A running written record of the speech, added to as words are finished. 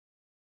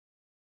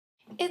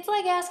It's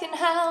like asking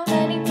how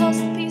many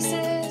puzzle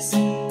pieces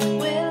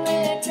will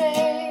it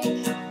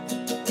take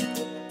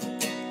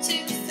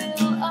to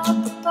fill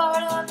up a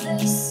part of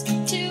this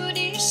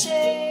 2D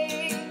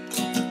shape.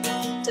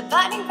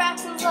 Dividing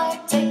fractions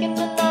like taking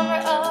the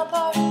number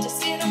apart to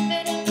see the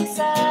fit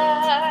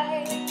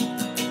inside.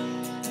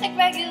 Like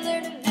regular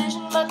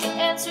division, but the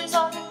answer's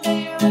all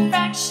familiar when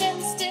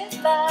fractions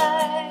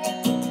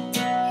divide.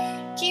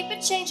 Keep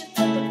it, change it,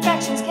 flip it,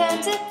 fractions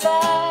can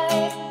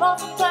divide.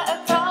 Multiply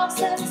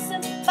across and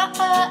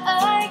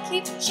simplify.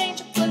 Keep it, change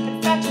it, flip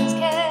it, fractions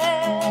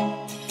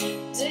can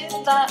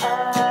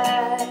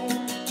divide.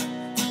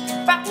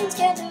 Fractions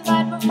can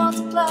divide, but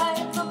multiply,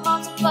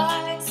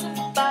 simplify,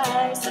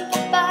 simplify,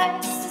 simplify.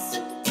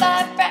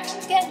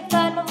 Fractions can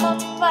divide, but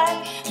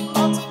multiply,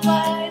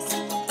 simplify,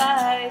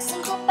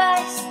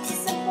 simplify,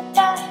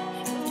 simplify.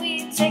 When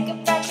we take a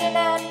fraction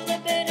and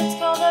flip it, it's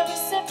called a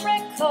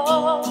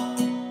reciprocal.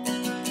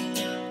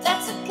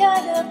 That's the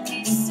kind of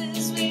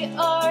pieces we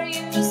are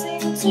using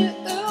to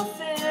fill.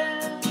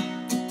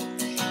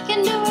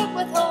 Can do it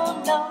with whole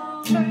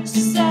numbers.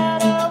 Just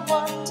add a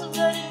 1 to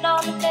the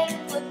denominator,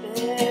 flip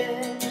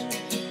it.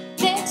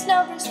 Mixed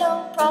numbers,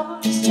 no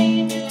problem. Just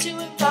change it to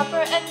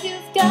improper and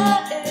you've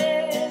got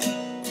it.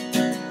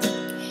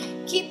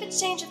 Keep it,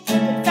 change it,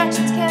 flip it.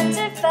 Fractions can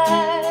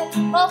divide.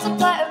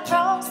 Multiply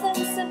across, then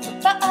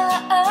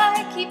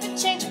simplify. Keep it,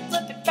 change it,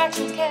 flip it.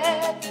 Fractions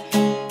can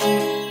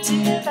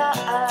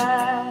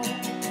divide.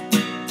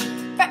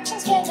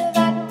 Fractions can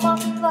divide and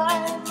multiply,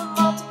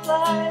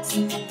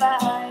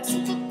 simplify, simplify,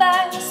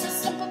 simplify.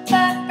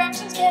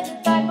 Fractions can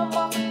divide and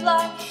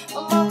multiply,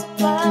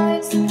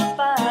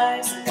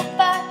 simplify,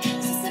 simplify,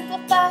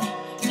 simplify.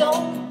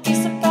 Don't be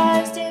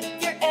surprised if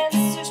your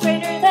answer's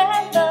greater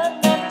than the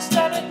number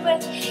started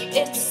with.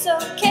 It's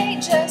okay,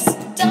 just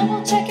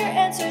double check your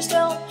answers.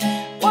 Don't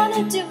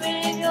wanna do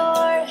it in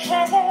your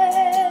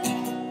head.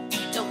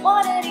 Don't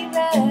want any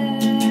red.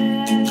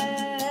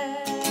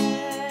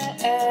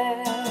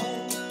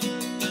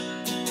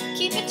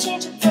 Keep it,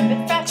 change it, flip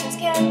it, fractions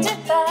can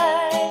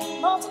divide.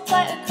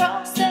 Multiply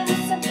across